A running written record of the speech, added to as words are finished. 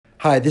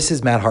Hi, this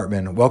is Matt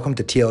Hartman. Welcome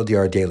to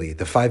TLDR Daily,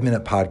 the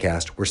 5-minute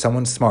podcast where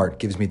someone smart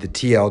gives me the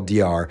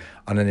TLDR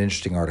on an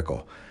interesting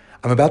article.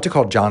 I'm about to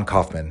call Jon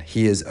Kaufman.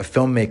 He is a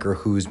filmmaker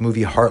whose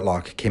movie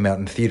Heartlock came out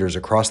in theaters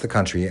across the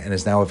country and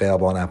is now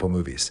available on Apple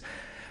Movies.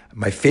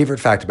 My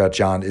favorite fact about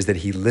Jon is that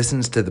he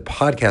listens to the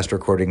podcast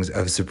recordings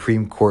of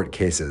Supreme Court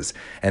cases,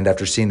 and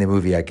after seeing the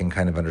movie, I can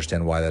kind of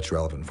understand why that's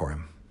relevant for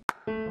him.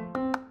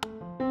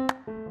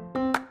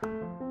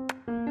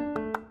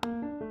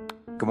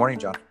 Good morning,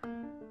 Jon.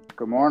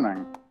 Good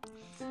morning.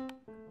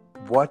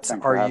 What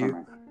Thanks are for having you?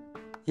 me.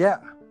 Yeah.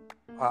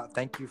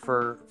 Thank you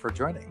for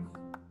joining.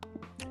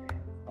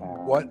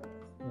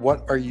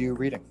 What are you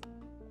reading?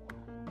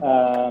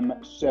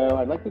 So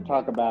I'd like to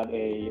talk about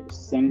a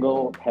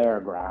single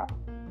paragraph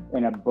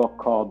in a book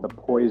called The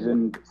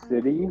Poisoned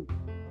City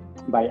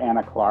by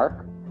Anna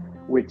Clark,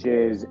 which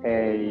is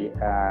a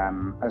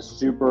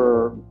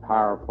super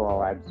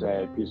powerful, I'd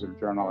say, piece of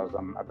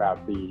journalism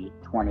about the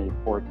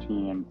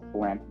 2014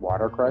 Flint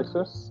water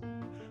crisis.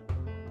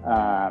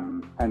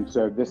 And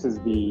so this is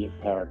the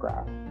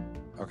paragraph.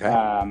 Okay.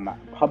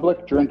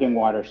 Public drinking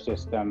water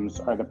systems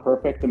are the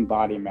perfect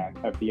embodiment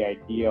of the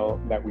ideal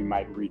that we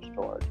might reach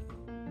toward.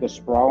 The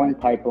sprawling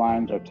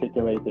pipelines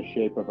articulate the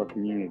shape of a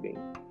community.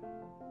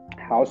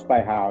 House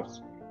by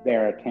house, they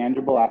are a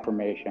tangible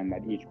affirmation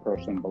that each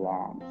person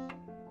belongs.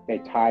 They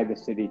tie the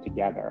city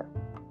together,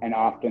 and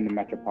often the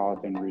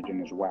metropolitan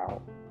region as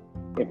well.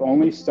 If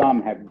only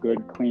some have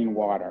good, clean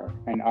water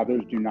and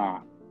others do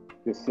not,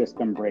 the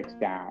system breaks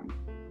down.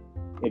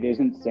 It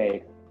isn't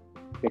safe.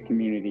 The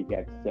community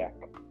gets sick.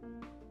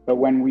 But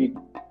when we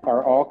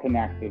are all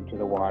connected to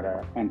the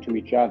water and to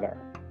each other,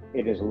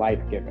 it is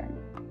life-giving,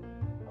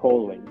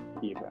 holy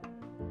even.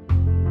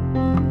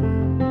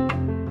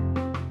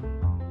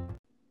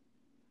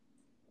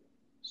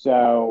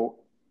 So,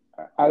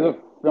 as a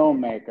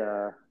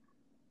filmmaker,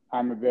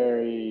 I'm a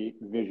very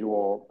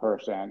visual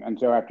person. And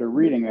so after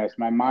reading this,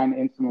 my mind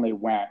instantly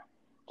went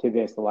to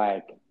this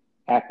like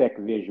epic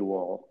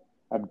visual,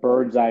 a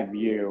bird's eye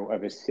view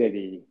of a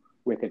city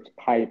with its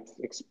pipes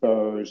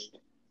exposed,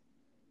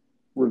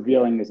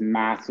 revealing this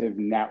massive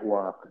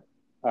network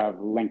of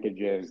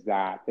linkages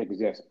that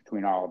exist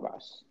between all of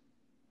us.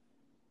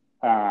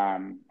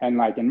 And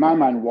like in my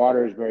mind,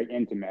 water is very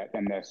intimate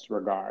in this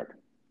regard.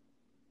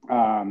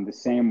 The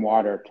same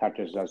water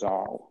touches us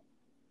all.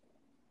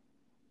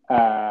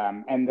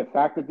 And the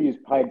fact that these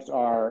pipes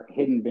are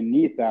hidden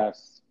beneath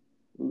us,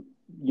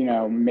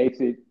 makes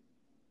it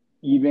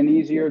even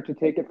easier to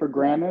take it for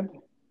granted.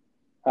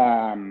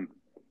 And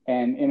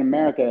in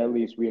America, at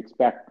least, we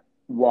expect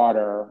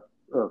water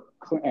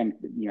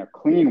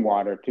clean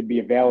water to be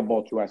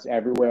available to us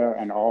everywhere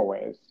and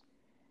always.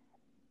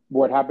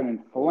 What happened in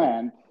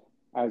Flint,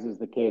 as is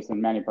the case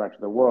in many parts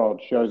of the world,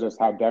 shows us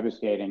how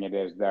devastating it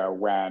is, though,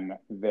 when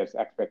this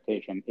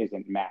expectation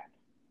isn't met.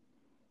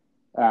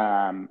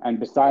 And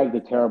besides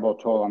the terrible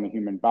toll on the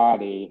human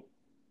body,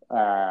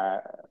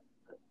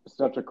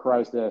 such a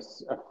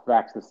crisis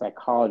affects the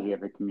psychology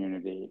of a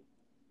community,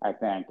 I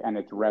think, and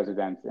its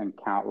residents in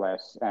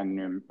countless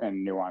and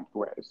nuanced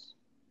ways.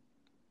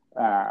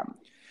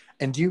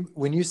 And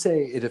when you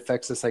say it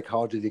affects the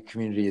psychology of the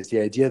community, is the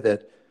idea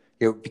that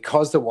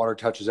because the water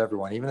touches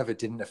everyone, even if it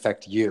didn't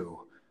affect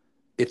you,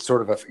 it's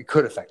sort of it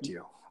could affect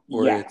you,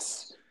 or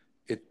yes.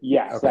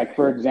 Yes. Okay. Like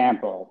for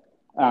example,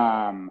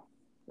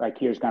 like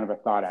here's kind of a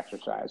thought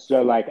exercise.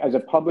 So like as a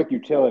public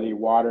utility,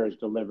 water is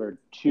delivered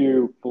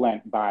to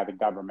Flint by the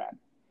government.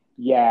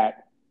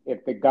 Yet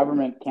if the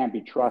government can't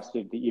be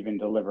trusted to even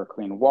deliver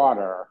clean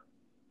water,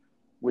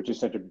 which is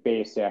such a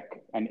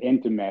basic and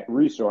intimate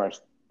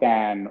resource,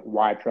 then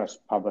why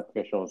trust public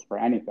officials for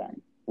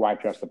anything? Why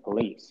trust the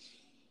police?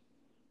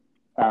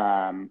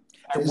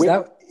 Is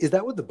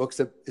that what the book's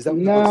about?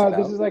 No,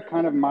 this is like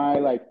kind of my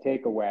like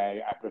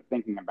takeaway after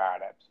thinking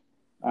about it.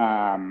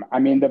 I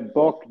mean, the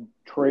book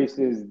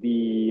traces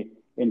the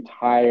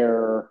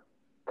entire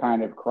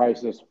kind of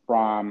crisis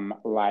from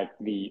like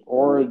the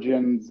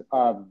origins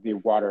of the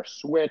water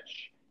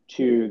switch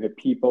to the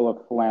people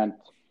of Flint,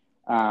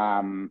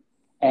 and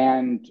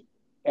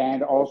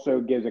also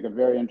gives like a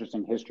very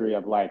interesting history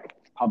of like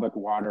public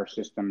water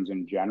systems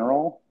in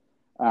general.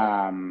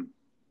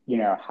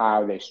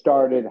 How they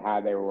started, how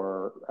they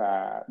were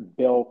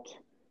built.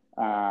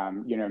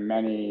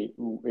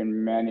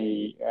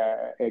 Many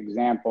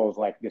examples,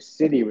 like the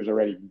city was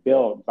already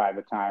built by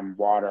the time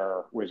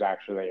water was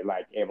actually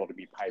like able to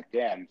be piped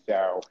in.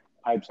 So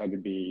pipes had to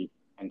be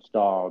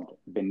installed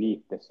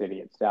beneath the city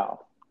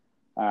itself.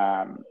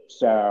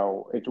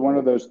 So it's one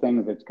of those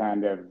things that's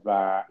kind of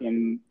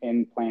in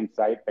plain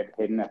sight, but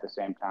hidden at the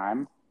same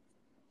time.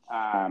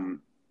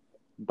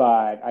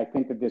 But I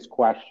think that this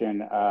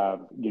question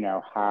of,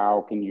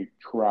 how can you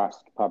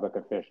trust public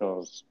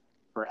officials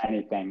for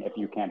anything if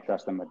you can't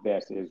trust them with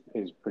this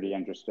is pretty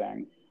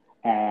interesting.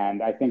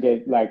 And I think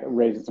it like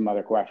raises some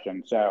other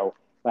questions. So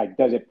like,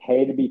 does it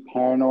pay to be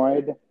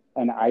paranoid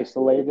and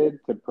isolated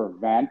to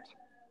prevent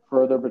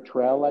further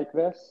betrayal like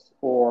this?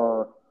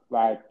 Or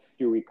like,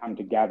 do we come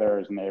together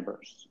as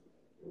neighbors?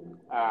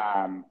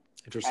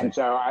 Interesting. And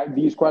so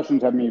these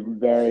questions have me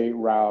very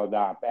riled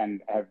up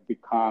and have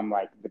become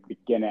like the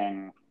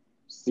beginning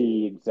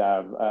seeds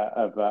of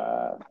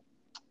a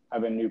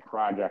new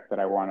project that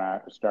I want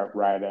to start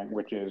writing,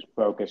 which is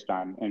focused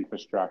on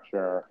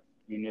infrastructure,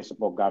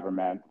 municipal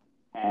government,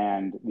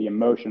 and the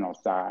emotional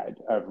side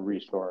of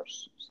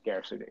resource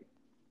scarcity.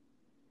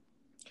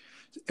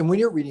 And when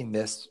you're reading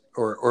this,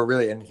 or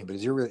really anything, but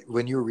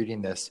when you're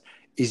reading this,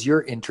 is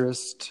your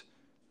interest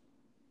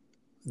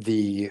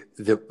the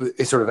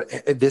sort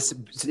of this?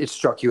 It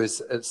struck you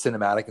as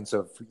cinematic, and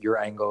so if your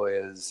angle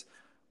is,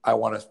 I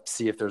want to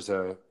see if there's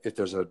a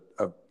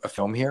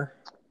film here.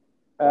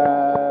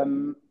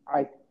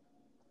 I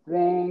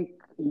think,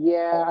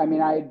 yeah. I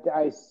mean,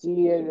 I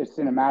see it as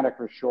cinematic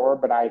for sure,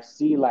 but I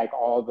see like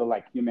all the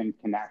like human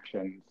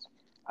connections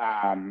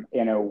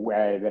in a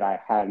way that I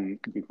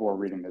hadn't before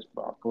reading this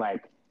book.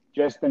 Like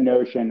just the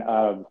notion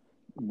of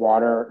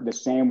water, the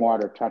same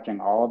water touching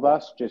all of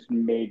us, just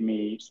made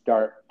me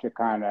start to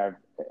kind of,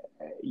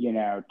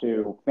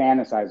 to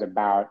fantasize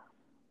about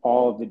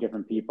all of the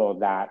different people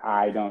that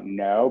I don't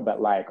know,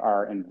 but like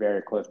are in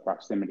very close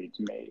proximity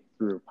to me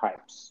through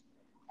pipes.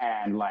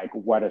 And like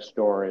what a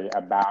story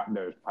about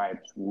those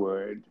pipes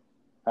would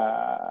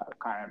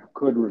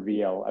could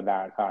reveal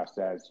about us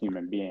as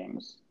human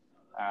beings,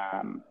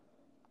 um,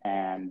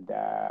 and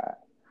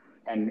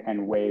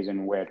ways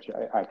in which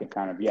I could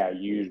kind of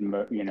use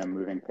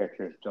moving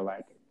pictures to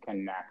like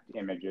connect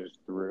images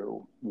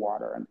through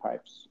water and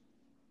pipes.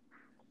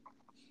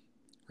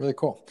 Really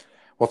cool.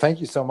 Well, thank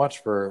you so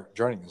much for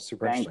joining us.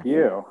 Super interesting. Thank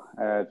you.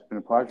 It's been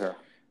a pleasure.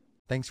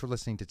 Thanks for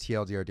listening to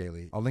TLDR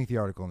Daily. I'll link the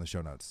article in the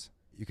show notes.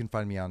 You can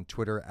find me on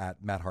Twitter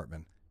at Matt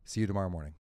Hartman. See you tomorrow morning.